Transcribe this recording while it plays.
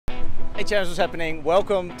Hey champs, what's happening?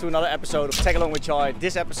 Welcome to another episode of Tag Along with Chai.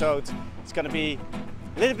 This episode is going to be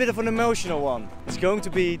a little bit of an emotional one. It's going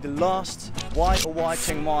to be the last why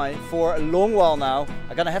Chiang Mai for a long while now.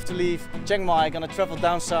 I'm gonna have to leave Chiang Mai, gonna travel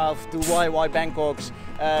down south to why Bangkok's,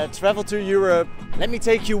 travel to Europe. Let me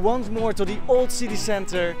take you once more to the old city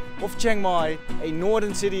center of Chiang Mai, a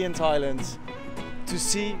northern city in Thailand, to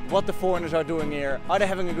see what the foreigners are doing here. Are they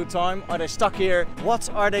having a good time? Are they stuck here? What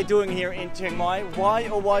are they doing here in Chiang Mai?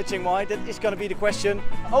 Why Chiang Mai? That is going to be the question.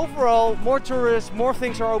 Overall, more tourists, more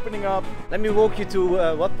things are opening up. Let me walk you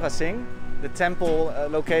to Wat Prasing, the temple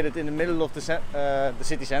located in the middle of the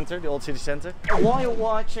city center, the old city center.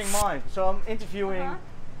 Why Chiang Mai? So I'm interviewing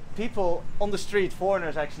people on the street,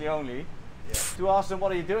 foreigners actually only, to ask them,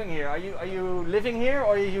 what are you doing here? Are you living here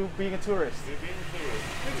or are you being a tourist? We're being a tourist.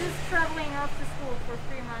 We're just traveling after school for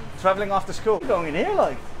 3 months. Traveling after school? What are you going in here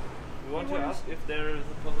like? We want to ask if there is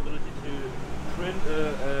a possibility to print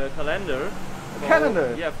a calendar.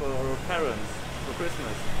 Calendar? Yeah, for parents, for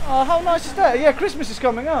Christmas. Oh, how nice is that? Yeah, Christmas is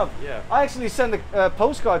coming up. Yeah. I actually sent a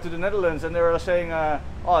postcard to the Netherlands and they were saying,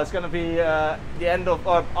 oh, it's going to be the end of,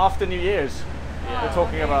 or after New Year's. Yeah. They're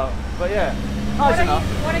talking about. But yeah, nice enough.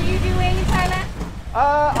 What are you doing in Thailand?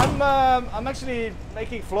 I'm actually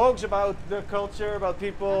making vlogs about the culture, about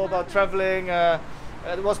people, about traveling.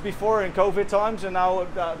 It was before in COVID times, and now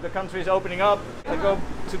the country is opening up. I go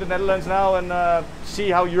to the Netherlands now and see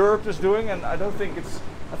how Europe is doing, and I think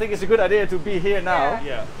it's a good idea to be here now.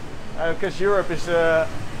 Yeah. Because Europe is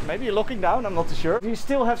maybe locking down. I'm not too sure. Do you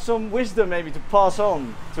still have some wisdom maybe to pass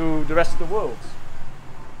on to the rest of the world?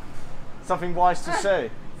 Something wise to say?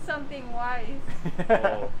 Something wise.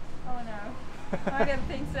 Oh. Oh no, I don't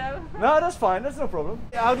think so. No, that's fine. That's no problem.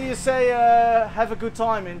 How do you say have a good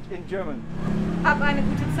time in German? Hab eine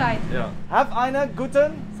gute Zeit. Yeah. Have eine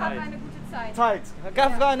guten Hab eine gute Zeit. Zeit.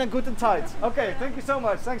 Have eine guten Zeit. Okay, thank you so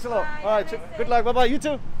much. Thanks a lot. Bye, All right, have a nice good day. luck. Bye bye. You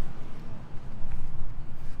too.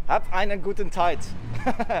 Have eine guten Zeit.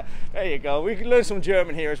 There you go. We can learn some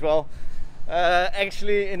German here as well.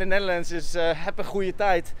 Actually, in the Netherlands, is heb een goede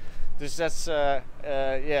tijd. Dus that's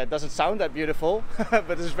yeah, it doesn't sound that beautiful,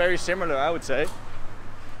 but it's very similar, I would say.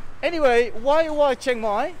 Anyway, why Chiang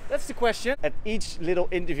Mai? That's the question. At each little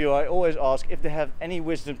interview, I always ask if they have any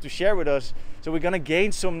wisdom to share with us. So we're gonna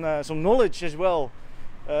gain some knowledge as well,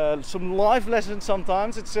 some life lessons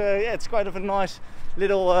sometimes. It's yeah, it's kind of a nice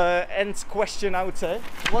little end question, I would say.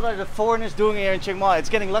 What are the foreigners doing here in Chiang Mai? It's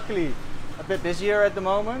getting luckily a bit busier at the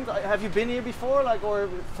moment. Have you been here before, like, or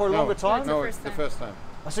for a longer time? No, it's the first time.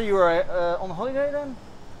 So you were on holiday then?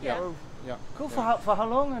 Yeah. Yeah. Cool. Yeah. For how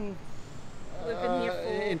long? And We've been here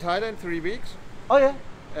for. In Thailand, 3 weeks, oh yeah.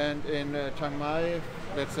 and in Chiang Mai,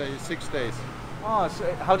 let's say 6 days. Oh, so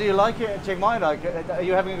how do you like it in Chiang Mai? Like, are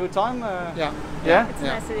you having a good time? Yeah. Yeah. It's a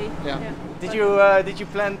Yeah. nice city. Yeah. Did you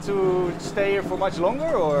plan to stay here for much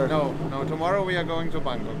longer or? No. Tomorrow we are going to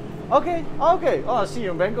Bangkok. Okay. Okay. Oh, I'll see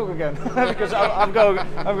you in Bangkok again because I'm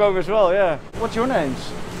going as well. Yeah. What's your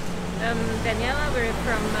names? Daniela, we're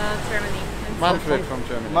from Germany. And Manfred from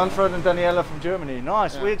Germany. Manfred and Daniela from Germany.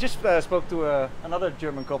 Nice. Yeah. We just spoke to another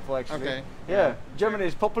German couple actually. Okay. Yeah. Germany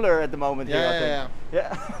is popular at the moment here. I think.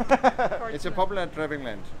 Yeah. It's a popular traveling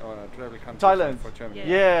land or travel country Thailand. for Germany.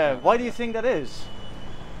 Yeah. Why do you think that is?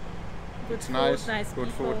 Good It's food, nice, good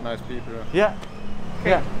people, food, nice people. Yeah.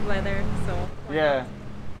 great Yeah. weather. So. why Yeah. not?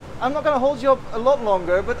 I'm not going to hold you up a lot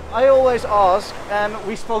longer, but I always ask, and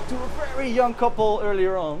we spoke to a very young couple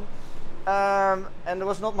earlier on, and there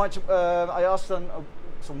was not much, I asked them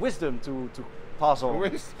some wisdom to pass on.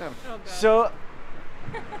 Wisdom. Oh, God. So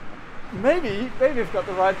maybe we've got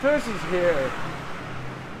the right persons here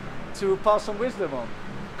to pass some wisdom on.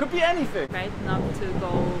 Could be anything. Right, not to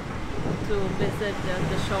go to visit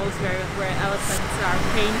the shows where elephants are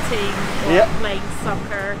painting or Yeah. playing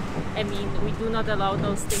soccer. I mean, we do not allow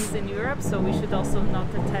those things in Europe, so we should also not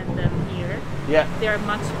attend them here. Yeah. There are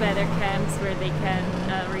much better camps where they can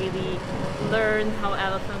really learn how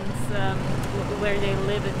elephants, where they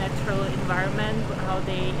live in natural environment, how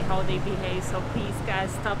they behave. So please, guys,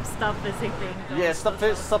 stop visiting. Yeah,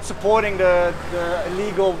 those stop supporting the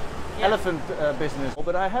illegal Yeah. elephant business.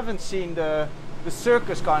 But I haven't seen the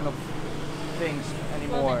circus kind of things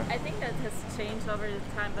anymore. Well, I think that has changed over the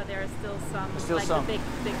time, but there are still some, Still like some. the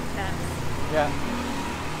big camps. Yeah.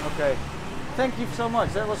 Okay. Thank you so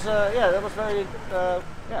much. That was yeah, that was very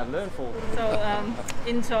learnful. So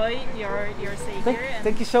enjoy your stay here. And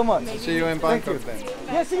Thank you so much. maybe See you in Thank Bangkok you. then.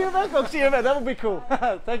 Yeah, see you in Bangkok. See you in Bangkok. That would be cool.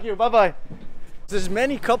 Thank you. Bye bye. There's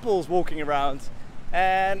many couples walking around,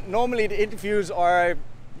 and normally the interviews are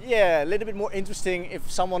a little bit more interesting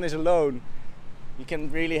if someone is alone. You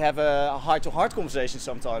can really have a heart-to-heart conversation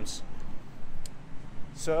sometimes.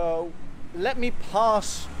 So let me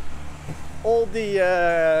pass all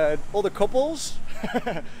the couples.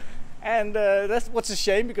 And that's what's a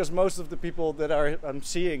shame, because most of the people that I'm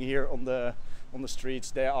seeing here on the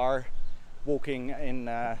streets, they are walking in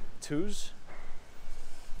twos.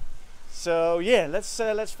 So yeah,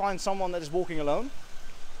 let's find someone that is walking alone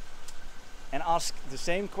and ask the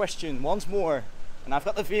same question once more. And I've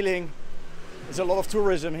got the feeling there's a lot of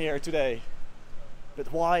tourism here today.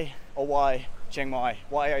 But why, oh why, Chiang Mai?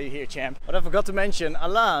 Why are you here, champ? But I forgot to mention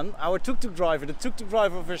Alan, our tuk-tuk driver, the tuk-tuk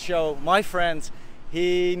driver of the show, my friend.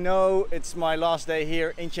 He knows it's my last day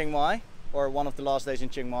here in Chiang Mai, or one of the last days in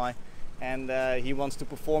Chiang Mai. And he wants to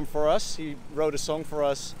perform for us. He wrote a song for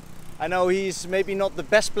us. I know he's maybe not the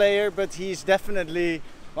best player, but he's definitely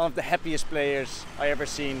one of the happiest players I ever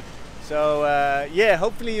seen. So yeah,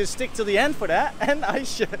 hopefully you stick till the end for that. And I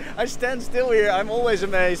stand still here. I'm always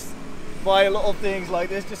amazed by a lot of things like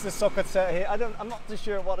this. Just a socket set here. I'm not too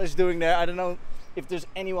sure what he's doing there. I don't know if there's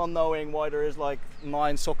anyone knowing why there is like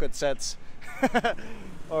 9 socket sets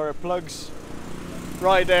or plugs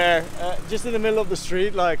right there, just in the middle of the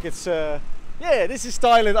street. Like it's yeah, this is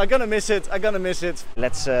Thailand. I'm gonna miss it. I'm gonna miss it.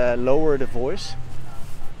 Let's lower the voice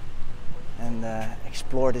and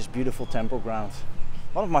explore this beautiful temple ground.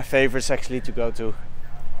 One of my favorites actually to go to.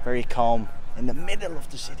 Very calm in the middle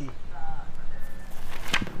of the city.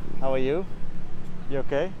 How are you? You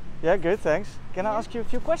okay? Yeah, good, thanks. Can I ask you a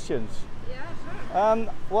few questions? Yeah,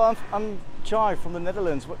 sure. Well, I'm Chai from the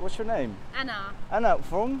Netherlands. What's your name? Anna. Anna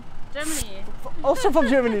from? Germany. Also from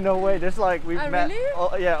Germany? No way. There's like we've met. Really?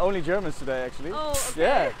 Oh, yeah, only Germans today actually. Oh, okay.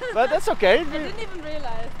 Yeah, but that's okay. I didn't even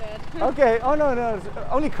realize that. Okay. Oh no, it's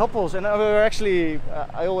only couples, and we're actually.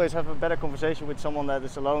 I always have a better conversation with someone that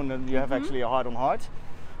is alone, and you have actually a heart on heart.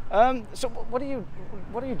 So what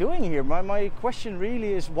are you doing here? My question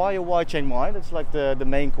really is why Chiang Mai? That's like the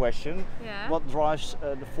main question. Yeah. What drives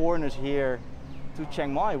the foreigners here to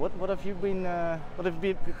Chiang Mai? What have you been?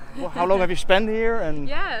 How long have you spent here? And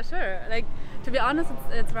Yeah, sure. Like, to be honest,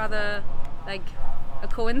 it's rather like a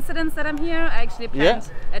coincidence that I'm here. I actually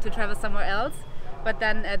planned to travel somewhere else, but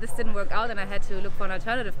then this didn't work out, and I had to look for an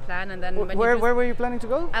alternative plan. And then where were you planning to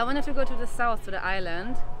go? I wanted to go to the south, to the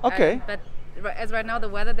island. Okay. But as right now the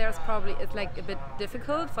weather there is probably like a bit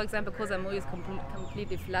difficult. For example, Koh Samui is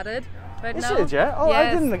completely flooded right now. Is it? Yeah. Oh,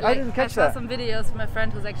 yes, I didn't catch that. I saw some videos from a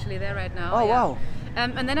friend who's actually there right now. Oh, yeah. wow.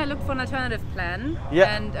 And then I looked for an alternative plan.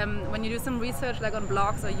 Yeah. And when you do some research, like on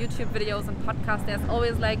blogs or YouTube videos and podcasts, there's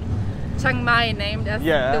always like Chiang Mai named as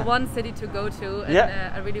the one city to go to. And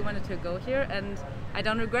I really wanted to go here, and I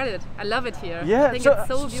don't regret it. I love it here. Yeah. I think it's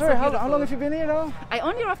so beautiful. Sorry, how long have you been here now? I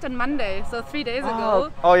only arrived on Monday, so 3 days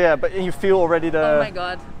ago. Oh yeah, but you feel already the... Oh my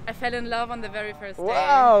god, I fell in love on the very first day.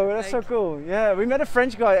 Wow, that's so cool. Yeah, we met a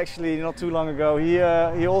French guy actually not too long ago.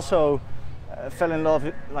 He also fell in love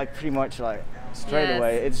like pretty much like straight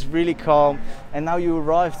away. It's really calm, and now you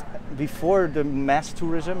arrived before the mass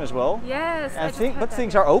tourism as well. Yes, but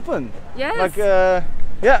things are open. Yes. Like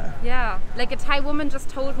yeah, like a Thai woman just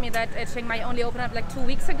told me that Chiang Mai only opened up like 2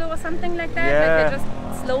 weeks ago or something like that. Yeah. Like they're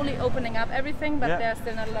just slowly opening up everything, but there's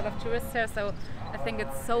still not a lot of tourists here, so I think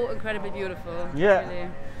it's so incredibly beautiful. Yeah. Really.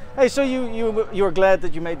 Hey, so you were glad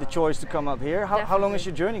that you made the choice to come up here. How long is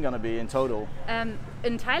your journey gonna be in total?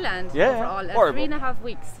 In Thailand overall, or 3.5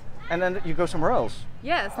 weeks. And then you go somewhere else?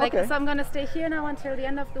 Yes, like so I'm gonna stay here now until the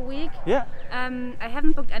end of the week. Yeah. I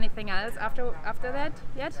haven't booked anything else after that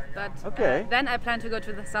yet, but then I plan to go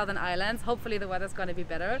to the southern islands. Hopefully the weather's gonna be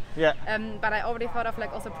better. Yeah. But I already thought of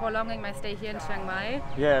like also prolonging my stay here in Chiang Mai.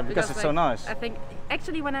 Yeah, because it's so nice. I think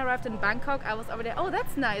actually when I arrived in Bangkok, I was already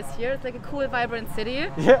that's nice here. It's like a cool, vibrant city.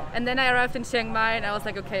 Yeah. And then I arrived in Chiang Mai, and I was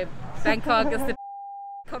like, okay, Bangkok is the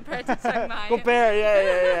compared to Chiang Mai.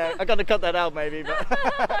 Yeah. I'm gonna cut that out maybe. But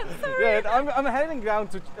yeah, I'm heading down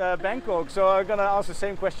to Bangkok, so I'm gonna ask the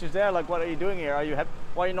same questions there. Like, what are you doing here? Are you happy?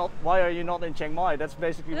 Why are you not in Chiang Mai? That's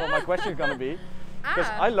basically what my question is gonna be. Because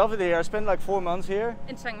I love it here. I spent like 4 months here.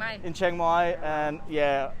 In Chiang Mai. In Chiang Mai, and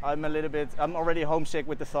yeah, I'm already homesick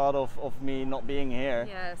with the thought of me not being here.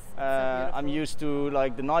 Yes. I'm used to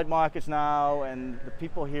like the night markets now, and the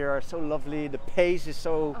people here are so lovely. The pace is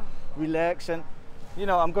so relaxed, and you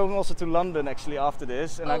know, I'm going also to London actually after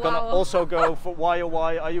this, and I'm gonna also go for why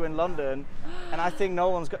are you in London? And I think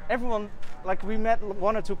everyone, like we met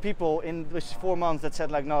 1 or 2 people in this 4 months that said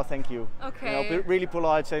like, no, thank you. Okay. You know, really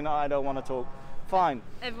polite, saying, no, I don't want to talk. fine.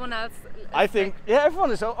 Everyone else. I think, yeah,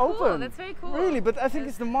 everyone is so open. Cool, that's very cool. Really, but I think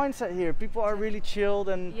it's the mindset here. People are really chilled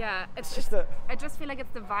and yeah, it's just a... I just feel like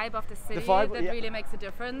it's the vibe of the city vibe, that yeah. really makes a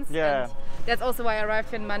difference. Yeah. And that's also why I arrived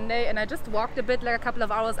here on Monday, and I just walked a bit, like a couple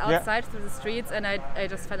of hours outside through the streets, and I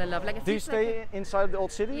just fell in love. Like, do you stay inside the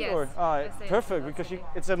old city? Yes, or? Perfect, because city.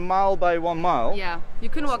 it's a mile by 1 mile. Yeah, you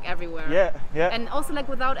can walk everywhere. Yeah, yeah. And also like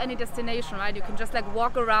without any destination, right? You can just like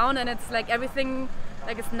walk around, and it's like everything.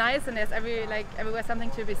 Like it's nice, and there's everywhere something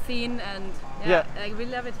to be seen, and yeah, I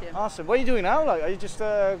really love it here. Awesome. What are you doing now? Like, are you just?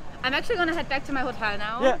 I'm actually gonna head back to my hotel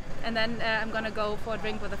now. Yeah. And then I'm gonna go for a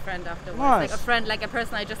drink with a friend afterwards. Nice. Like a friend, like a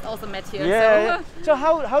person I just also met here. Yeah. So, So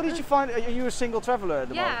how did you find? Are you a single traveler at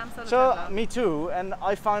the moment? Yeah, I'm solo So traveler. me too, and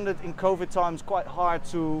I found it in COVID times quite hard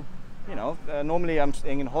to, you know, normally I'm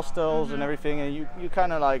staying in hostels and everything, and you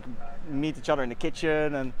kind of like meet each other in the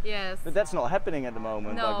kitchen, and yes. but that's not happening at the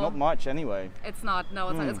moment. No. Like not much anyway. It's not. No,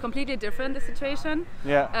 it's not. It's completely different, the situation.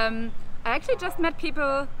 Yeah. I actually just met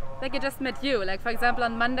people, like I just met you. Like for example,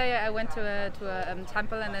 on Monday I went to a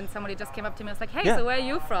temple, and then somebody just came up to me and was like, hey, so where are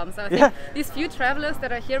you from? So I think these few travelers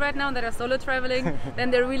that are here right now, that are solo traveling, then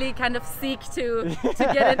they really kind of seek to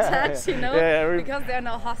get in touch, you know, because there are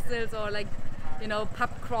no hostels or like, you know, pub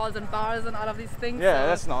crawls and bars and all of these things. Yeah, so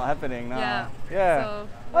that's not happening now. Yeah. Yeah. So,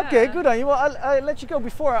 okay, good on you. Well, I'll let you go.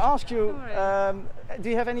 Before I ask you, Don't do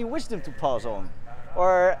you have any wisdom to pass on,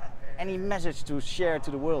 or any message to share to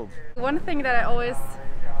the world? One thing that I always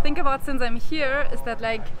think about since I'm here is that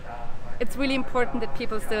like it's really important that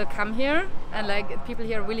people still come here, and like people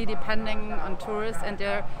here are really depending on tourists, and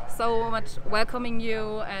they're so much welcoming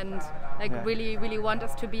you, and like really want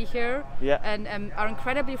us to be here, and are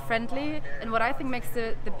incredibly friendly. And what I think makes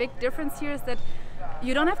the big difference here is that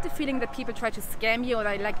you don't have the feeling that people try to scam you or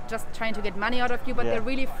like just trying to get money out of you, but they're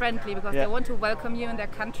really friendly because they want to welcome you in their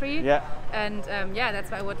country. And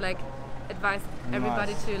that's why I would like advise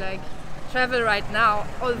everybody to like travel right now.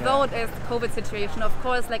 Although there's the COVID situation, of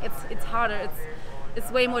course, like it's harder. It's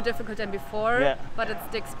way more difficult than before, but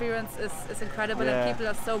the experience is incredible, and people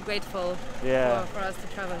are so grateful for us to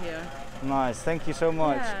travel here. Nice, thank you so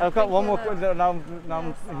much. Yeah, I've got one more question. Now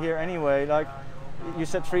I'm here anyway. Like, you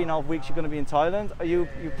said 3.5 weeks you're going to be in Thailand. Are you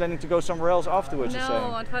planning to go somewhere else afterwards?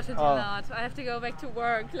 No, unfortunately not. I have to go back to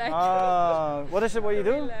work. Like, what is it? What you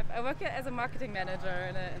do? I work as a marketing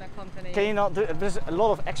manager in a company. Can you not do? There's a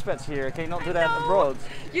lot of expats here. Can you not do that abroad?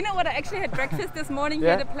 You know what? I actually had breakfast this morning here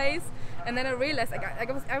at a place, and then I realized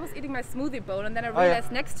I was eating my smoothie bowl, and then I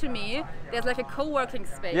realized next to me there's like a co-working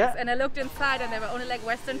space, and I looked inside, and there were only like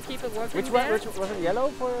Western people working there. Which was it? Yellow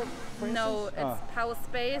for no, instance? it's Power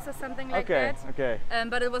Space or something like that. Okay.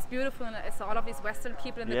 But it was beautiful, and I saw all of these Western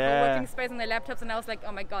people in the co-working space and their laptops, and I was like,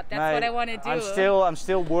 oh my god, that's what I want to do. I'm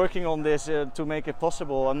still working on this to make it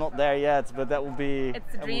possible. I'm not there yet, but that will be.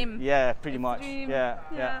 It's a dream. Yeah, pretty much.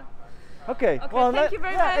 Yeah. Okay. Well, thank you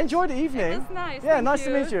very much. Enjoy the evening. It was nice. Yeah, nice to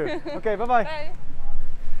meet you. Okay, bye-bye. Bye.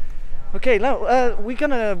 Okay, now we're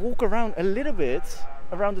gonna walk around a little bit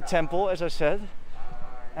around the temple, as I said.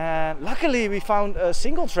 And luckily we found a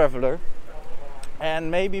single traveler,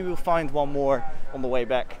 and maybe we'll find one more on the way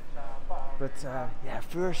back. But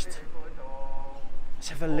first let's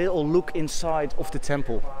have a little look inside of the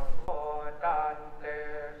temple.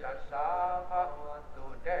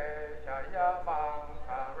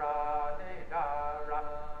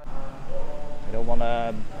 I don't want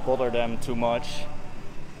to bother them too much.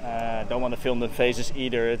 Don't want to film the faces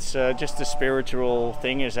either. It's just a spiritual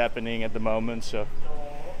thing is happening at the moment. So,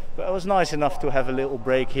 but it was nice enough to have a little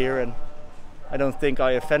break here, and I don't think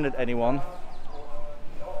I offended anyone.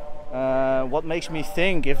 What makes me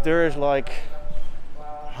think if there's like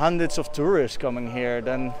hundreds of tourists coming here,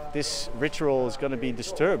 then this ritual is going to be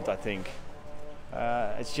disturbed, I think.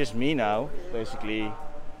 It's just me now, basically,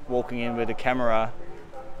 walking in with a camera.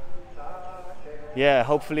 Yeah,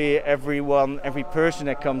 hopefully every person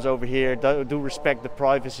that comes over here do respect the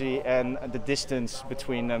privacy and the distance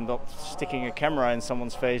between them, not sticking a camera in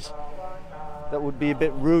someone's face. That would be a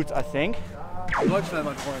bit rude, I think. Deutschland,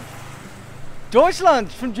 mein Freund.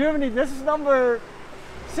 Deutschland, from Germany. This is number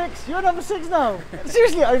 6. You're number 6 now.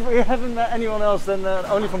 Seriously, I haven't met anyone else than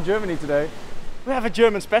only from Germany today. We have a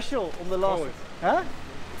German special on the last. Cold. Huh?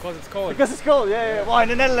 Because it's cold. Because it's cold. Yeah. Well, in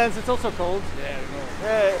the Netherlands it's also cold. Yeah,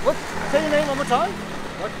 I know. What? Say your name one more time.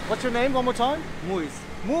 What? What's your name one more time? Muis.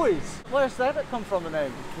 Muis. Where's that come from, the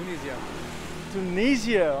name? Tunisia.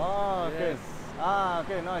 Tunisia. Oh, okay. Yes.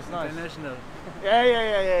 Okay, nice. International.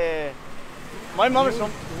 Yeah. My mom is from.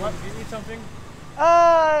 You want to eat something?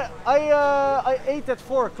 I ate at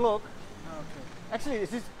 4 o'clock. Oh, okay. Actually, is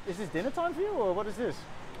this dinner time for you, or what is this?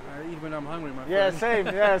 I eat when I'm hungry, my Yeah, friend.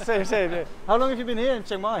 same. Yeah, same. Yeah. How long have you been here in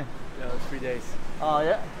Chiang Mai? Yeah, 3 days. Oh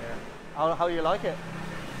yeah. Yeah. How you like it?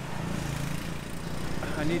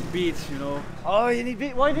 I need beach, you know. Oh, you need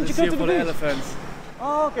beach. Why didn't you This go here to the for beach? the elephants.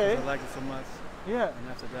 Oh, okay. I like it so much. Yeah. And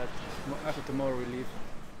after that, after tomorrow we leave.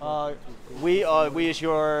 We is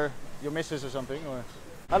your missus or something, or?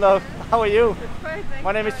 Hello. How are you? Fine,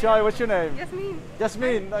 My name is Chai. What's your name? Yasmin.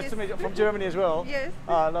 Yasmin. Nice to meet you. From Germany as well. Yes.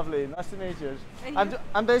 Ah, lovely. Nice to meet you. And you?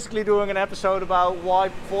 I'm basically doing an episode about why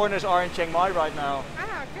foreigners are in Chiang Mai right now.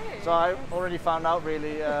 Ah, okay. So I already found out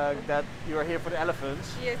really that you are here for the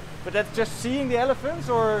elephants. Yes. But that's just seeing the elephants,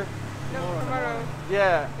 or? No, tomorrow.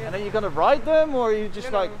 Yeah. And then you're gonna ride them, or are you just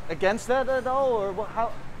No, like no. against that at all, or what,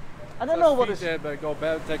 how? I don't know what is. Feed them, go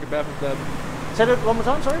bath, take a bath with them. Say that one more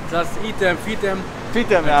time. Sorry. Just eat them, feed them, Feed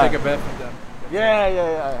them. and Yeah. take a bath with them.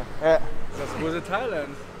 Yeah. Just go to Thailand.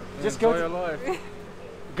 and Just go enjoy to- your life.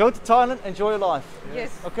 Go to Thailand, enjoy your life. Yes.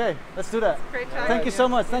 Okay, let's do that. Great time. Thank you so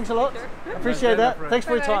much. Thanks a lot. Appreciate my that. friend. Thanks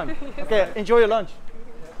for your time. Bye-bye. Okay, enjoy your lunch.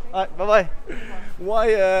 All right, bye bye.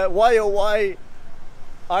 Why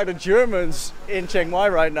are the Germans in Chiang Mai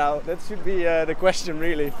right now? That should be the question,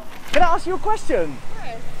 really. Can I ask you a question?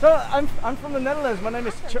 So I'm from the Netherlands. My name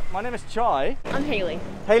is Chai. I'm Haley,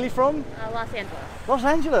 Haley from Los Angeles. Los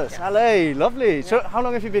Angeles. LA, lovely. So how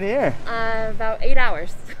long have you been here? About 8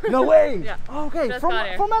 hours. No way. Yeah. Oh, okay, Just from got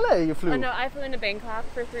here. LA you flew. Oh no, I flew into Bangkok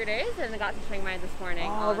for 3 days and I got to Chiang Mai this morning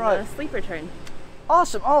Oh, on right. the sleeper train.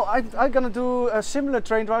 Awesome. Oh, I'm gonna do a similar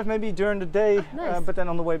train drive maybe during the day, nice. but then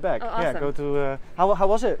on the way back. Oh, Yeah, awesome. go to. How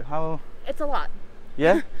was it? How? It's a lot.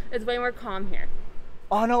 Yeah. It's way more calm here.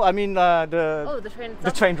 Oh no, I mean the. Oh, the train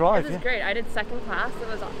itself. The train drive, It was yeah. great. I did second class. It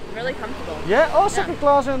was really comfortable. Yeah. Oh, second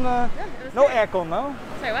class and it was no great. aircon, no.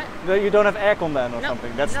 Sorry, what? No, you don't have aircon then or No,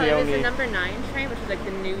 something. That's no, the it only. was the number 9 train, which is like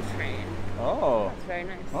the new train. Oh. It's very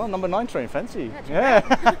nice. Oh, number 9 train, fancy. Yeah,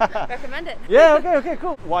 Yeah. Recommend it. Yeah. Okay.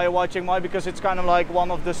 Cool. Why Chiang Mai? Because it's kind of like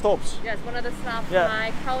one of the stops. Yes, one of the stops. Yeah.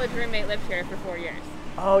 My college roommate lived here for 4 years,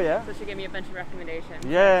 Oh yeah. so she gave me a bunch of recommendations.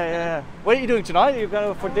 Yeah. What are you doing tonight? Are you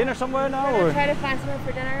going for dinner somewhere now? I'm gonna Or? try to find somewhere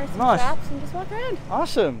for dinner, some Nice. shops, and just walk around.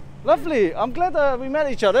 Awesome, lovely. I'm glad we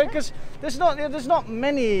met each other because there's not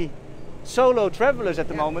many solo travelers at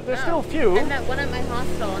the moment. There's still a few. I met one at my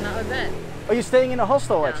hostel, and that was it. Are you staying in a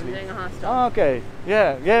hostel Yeah, actually? I'm doing a hostel. Oh, okay.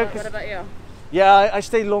 Yeah. What about you? Yeah, I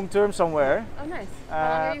stay long term somewhere. Oh, nice. How long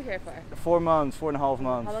are you here for? 4 months, 4.5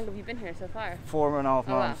 months. How long have you been here so far? 4.5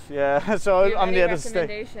 Oh, wow. months. Yeah. So Do you have I'm any there to stay.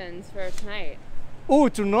 recommendations for tonight? Oh,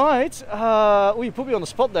 tonight? You put me on the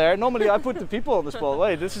spot there. Normally I put the people on the spot.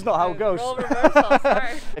 Wait, this is not how it goes. Role reversal,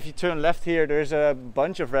 sorry. If you turn left here, there's a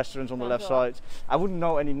bunch of restaurants on the left side. I wouldn't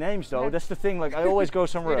know any names though. Okay. That's the thing. Like I always go We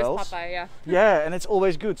somewhere just else. pop by, yeah. Yeah, and it's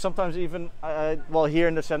always good. Sometimes even, well, here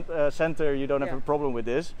in the center, you don't have Yeah. a problem with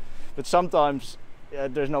this. But sometimes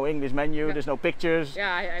there's no English menu, Yeah. there's no pictures.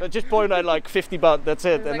 Yeah, So just point at like 50 baht, that's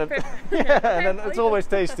it. It's And like then, fif- yeah, okay, and then I'll it's eat always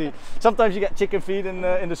tasty. Sometimes you get chicken feet in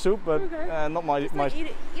the soup, but Okay. not my. Just my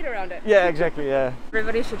like eat around it. yeah, exactly, yeah.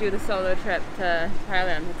 Everybody should do the solo trip to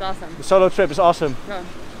Thailand. It's awesome. The solo trip is awesome. Go.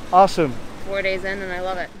 Awesome. 4 days in and I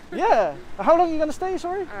love it. Yeah. How long are you going to stay,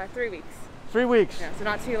 sorry? 3 weeks. 3 weeks. Yeah, so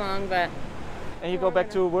not too long, but And you go back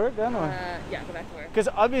to work then? Or? yeah, go back to work. Because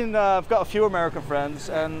I've got a few American friends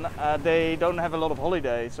and they don't have a lot of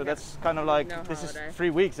holiday, so that's kind of like No this holiday. is 3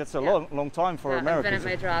 weeks. That's a Yeah. long time for Yeah, Americans. I've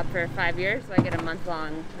been at my job for 5 years, so I get a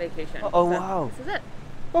month-long vacation. Oh, So wow. This is it.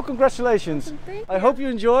 Well, congratulations. Awesome, thank I you. hope you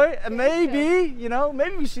enjoy, and Thank maybe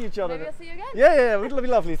maybe we see each other. Maybe I'll see you again. Yeah, it'll be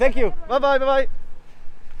lovely. Thank you. Bye bye.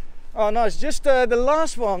 Oh, nice. Just the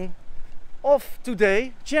last one of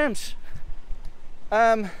today, James.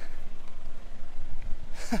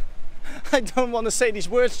 I don't want to say these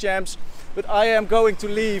words, James, but I am going to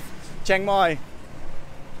leave Chiang Mai.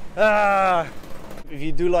 If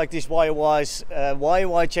you do like these YOYs,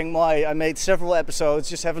 YOY Chiang Mai, I made several episodes.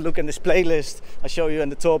 Just have a look in this playlist. I'll show you in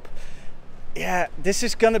the top. Yeah, this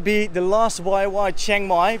is gonna be the last YOY Chiang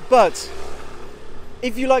Mai, but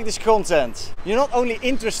if you like this content, you're not only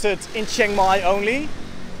interested in Chiang Mai only,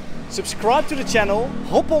 subscribe to the channel,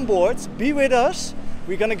 hop on board, be with us.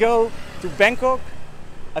 We're gonna go to Bangkok.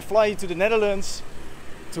 I fly you to the Netherlands,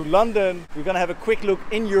 to London. We're gonna have a quick look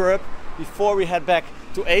in Europe before we head back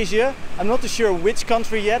to Asia. I'm not too sure which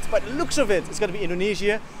country yet, but looks of it, it's gonna be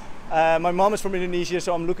Indonesia. My mom is from Indonesia,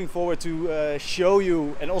 so I'm looking forward to show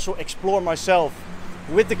you and also explore myself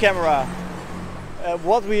with the camera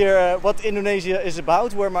what Indonesia is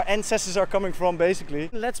about, where my ancestors are coming from, basically.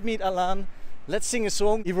 Let's meet Alan. Let's sing a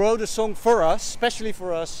song. He wrote a song for us, especially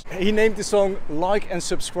for us. He named the song Like and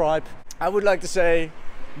Subscribe. I would like to say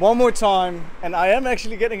one more time, and I am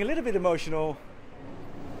actually getting a little bit emotional.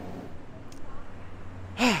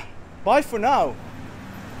 Bye for now.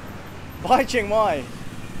 Bye Chiang Mai.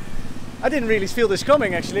 I didn't really feel this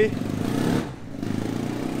coming actually.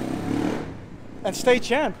 And stay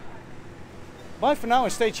champ. Bye for now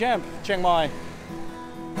and stay champ, Chiang Mai.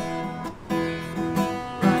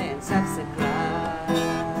 And subscribe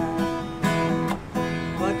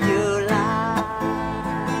what you like.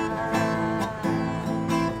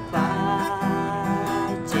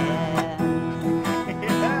 Bye, Jen.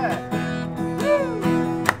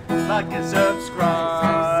 Like and subscribe.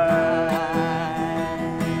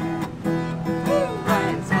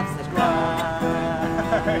 And subscribe.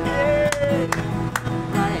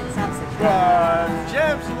 And subscribe.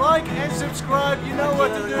 Gems, like and subscribe, you know what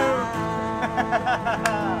to do.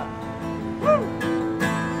 Woo.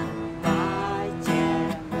 Bye, Jen.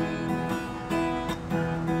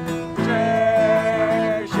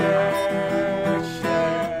 Share, share,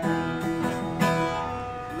 share.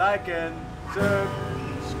 Like and subscribe.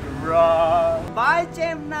 Bye,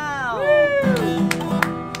 Jen now.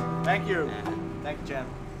 Thank you. Thank you, Jem.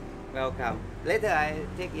 Welcome. Later I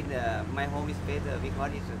take in my home is better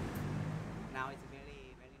because it's